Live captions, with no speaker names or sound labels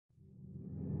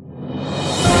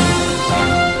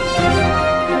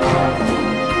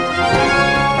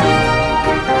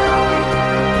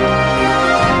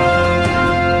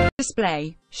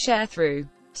display. Sharethrough.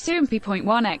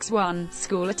 Soompi.1x1,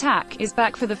 School Attack, is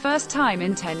back for the first time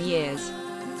in 10 years.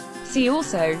 See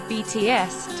also,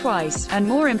 BTS, Twice, and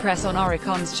more impress on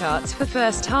Oricon's charts for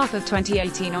first half of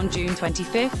 2018. On June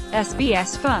 25,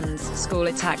 SBS Fun's School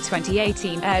Attack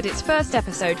 2018 aired its first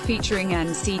episode featuring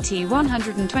NCT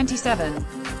 127.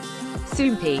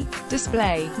 Soompi.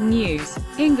 Display. News.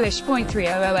 English.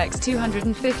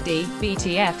 300x250,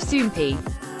 BTF Soompi.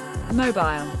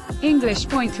 Mobile. English.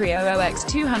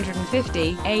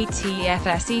 300x250,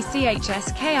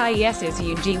 ATFSECHSKIES's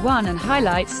Yoonji-won and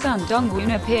highlights Sun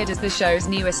Dongwoon appeared as the show's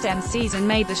newest MCs and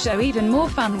made the show even more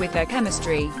fun with their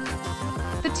chemistry.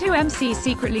 The two MCs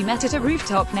secretly met at a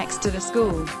rooftop next to the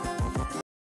school.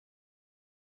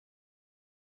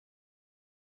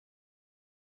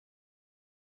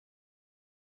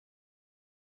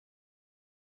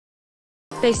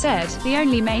 They said, the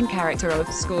only main character of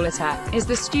School Attack is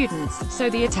the students, so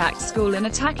the attacked school and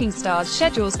attacking stars'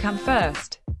 schedules come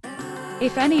first.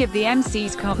 If any of the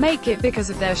MCs can't make it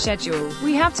because of their schedule,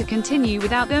 we have to continue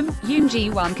without them,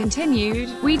 Yoonji-won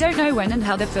continued. We don't know when and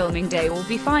how the filming day will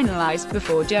be finalized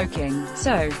before joking.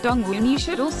 So, Dongwoon, you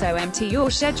should also empty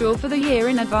your schedule for the year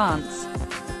in advance.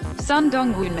 Sun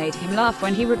Dongwoon made him laugh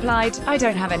when he replied, I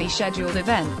don't have any scheduled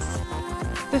events.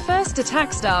 The first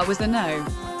attack star was the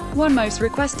No.1 most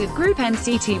requested group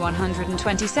NCT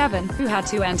 127, who had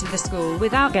to enter the school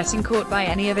without getting caught by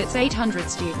any of its 800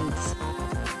 students.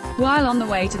 While on the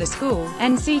way to the school,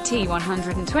 NCT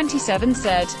 127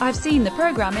 said, I've seen the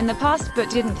program in the past but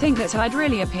didn't think that I'd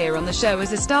really appear on the show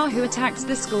as a star who attacked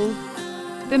the school.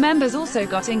 The members also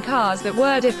got in cars that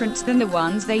were different than the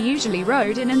ones they usually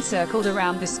rode in and circled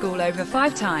around the school over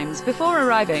 5 times before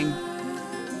arriving.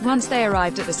 Once they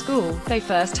arrived at the school, they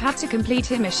first had to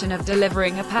complete a mission of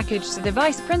delivering a package to the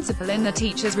vice principal in the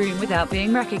teacher's room without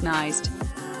being recognized.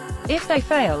 If they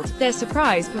failed, their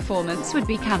surprise performance would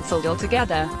be cancelled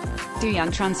altogether.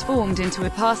 Dooyoung transformed into a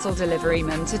parcel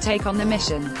deliveryman to take on the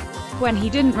mission. When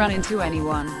he didn't run into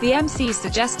anyone, the MC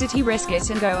suggested he risk it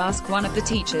and go ask one of the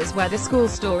teachers where the school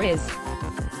store is.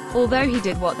 Although he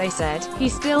did what they said, he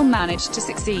still managed to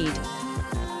succeed.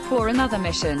 For another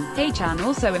mission, Haechan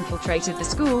also infiltrated the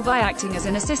school by acting as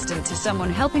an assistant to someone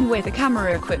helping with the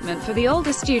camera equipment for the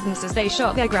older students as they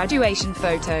shot their graduation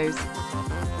photos.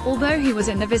 Although he was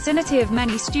in the vicinity of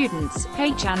many students,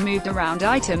 Haechan moved around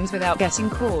items without getting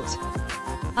caught.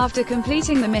 After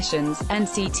completing the missions,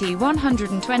 NCT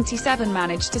 127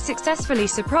 managed to successfully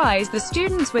surprise the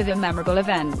students with a memorable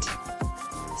event.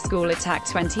 School Attack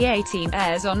 2018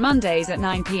 airs on Mondays at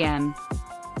 9 p.m.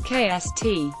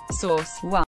 KST. Source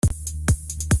 1.